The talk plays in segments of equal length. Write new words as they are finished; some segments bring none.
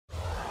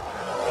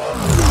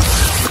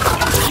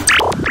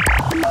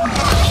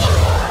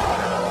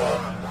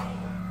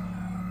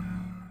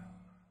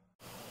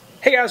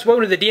guys,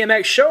 welcome to the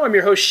DMX Show. I'm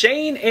your host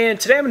Shane, and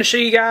today I'm going to show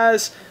you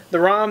guys the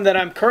ROM that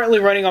I'm currently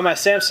running on my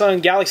Samsung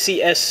Galaxy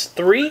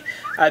S3.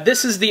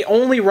 This is the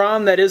only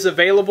ROM that is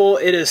available.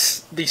 It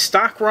is the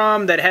stock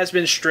ROM that has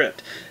been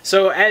stripped.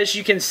 So as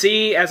you can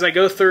see, as I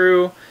go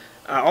through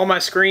all my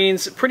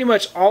screens, pretty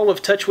much all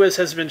of TouchWiz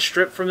has been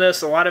stripped from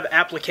this. A lot of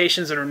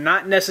applications that are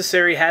not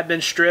necessary have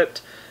been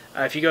stripped.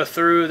 If you go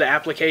through the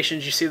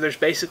applications, you see there's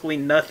basically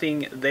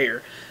nothing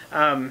there.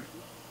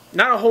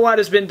 Not a whole lot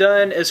has been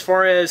done as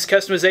far as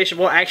customization.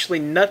 Well, actually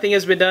nothing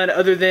has been done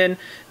other than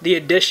the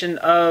addition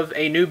of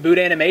a new boot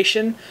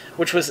animation,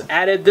 which was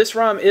added. This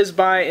ROM is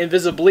by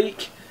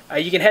Invisiblek.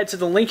 You can head to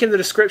the link in the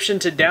description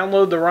to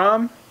download the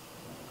ROM.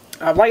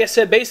 Like I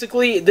said,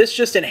 basically this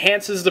just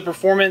enhances the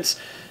performance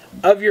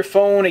of your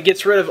phone. It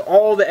gets rid of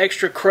all the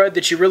extra crud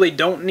that you really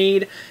don't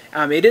need.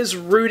 It is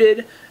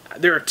rooted.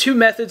 There are two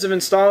methods of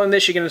installing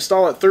this. You can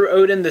install it through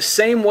Odin the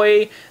same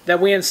way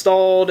that we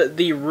installed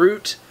the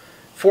root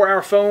for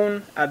our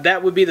phone.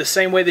 That would be the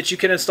same way that you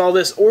can install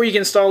this, or you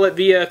can install it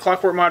via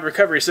Clockworkmod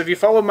Recovery. So if you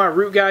follow my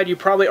root guide, you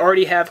probably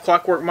already have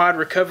Clockworkmod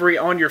Recovery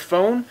on your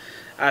phone.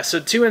 So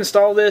to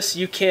install this,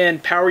 you can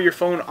power your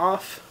phone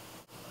off.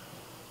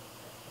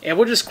 And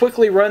we'll just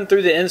quickly run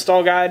through the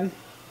install guide.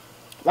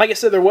 Like I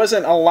said, there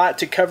wasn't a lot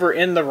to cover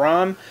in the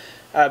ROM.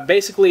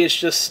 Basically, it's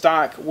just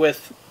stock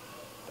with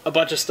a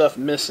bunch of stuff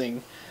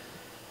missing.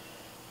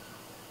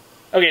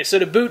 Okay, so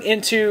to boot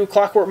into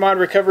Clockworkmod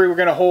Recovery, we're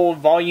going to hold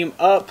volume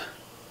up,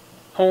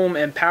 home,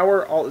 and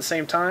power all at the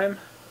same time.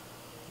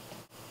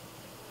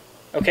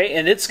 Okay,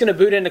 and it's going to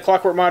boot into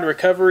Clockworkmod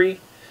Recovery.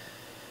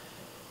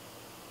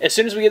 As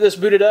soon as we get this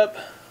booted up,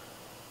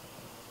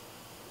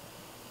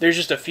 there's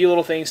just a few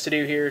little things to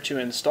do here to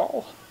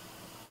install.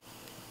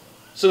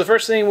 So the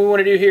first thing we want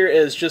to do here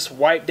is just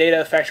wipe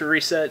data factory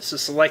reset. So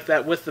select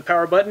that with the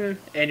power button,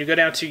 and you go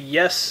down to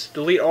yes,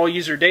 delete all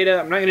user data.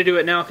 I'm not going to do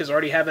it now because I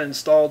already have it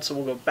installed, so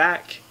we'll go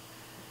back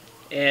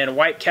and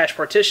wipe cache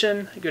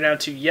partition. Go down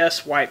to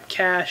yes, wipe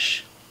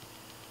cache,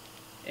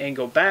 and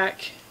go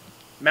back.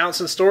 Mounts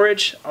and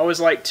storage, I always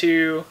like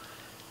to,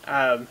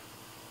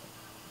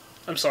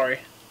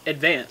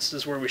 advanced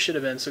is where we should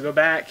have been. So go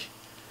back,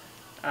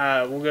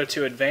 we'll go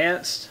to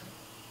advanced,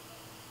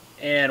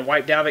 and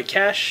wipe Dalvik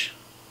cache.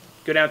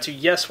 Go down to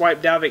yes,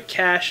 wipe Dalvik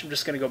cache. I'm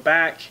just going to go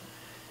back,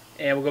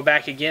 and we'll go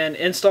back again.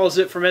 Install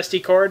zip from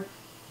SD card.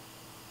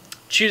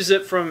 Choose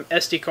zip from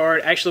SD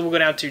card. Actually, we'll go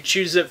down to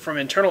choose zip from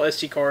internal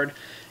SD card.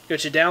 Go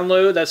to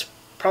download. That's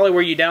probably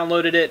where you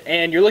downloaded it,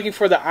 and you're looking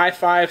for the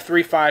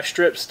i535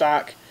 strip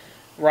stock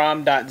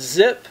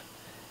rom.zip,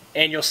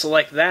 and you'll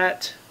select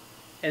that,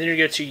 and then you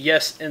go to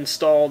yes,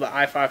 install the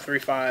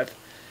i535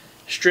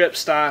 strip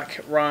stock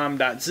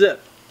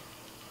rom.zip.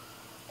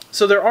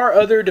 So there are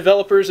other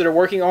developers that are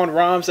working on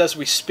ROMs as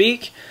we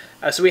speak.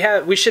 So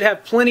we should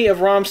have plenty of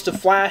ROMs to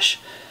flash.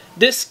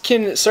 This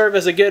can serve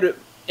as a good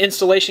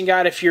installation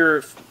guide if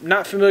you're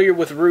not familiar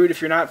with root,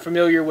 if you're not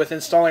familiar with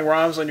installing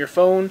ROMs on your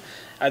phone.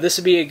 This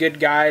would be a good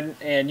guide,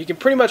 and you can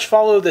pretty much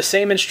follow the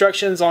same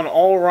instructions on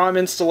all ROM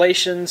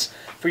installations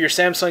for your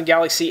Samsung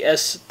Galaxy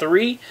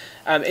S3,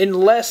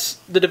 unless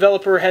the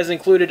developer has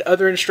included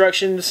other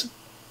instructions.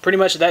 Pretty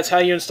much that's how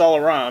you install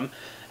a ROM.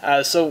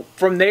 So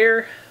from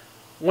there,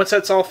 once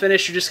that's all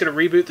finished, you're just going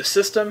to reboot the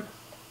system,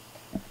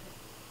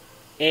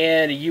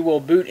 and you will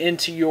boot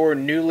into your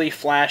newly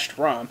flashed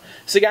ROM.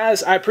 So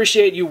guys, I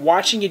appreciate you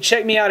watching. You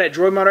check me out at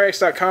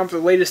droidmodderx.com for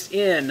the latest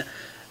in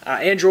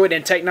Android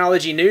and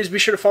technology news. Be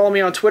sure to follow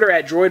me on Twitter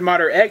at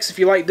droidmodderx. If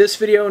you like this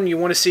video and you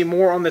want to see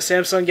more on the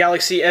Samsung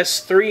Galaxy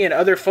S3 and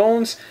other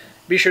phones,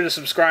 be sure to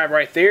subscribe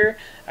right there.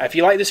 If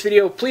you like this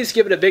video, please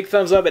give it a big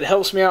thumbs up. It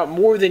helps me out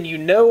more than you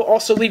know.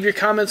 Also, leave your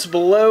comments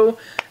below.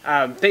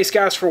 Thanks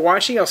guys for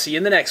watching. I'll see you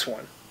in the next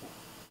one.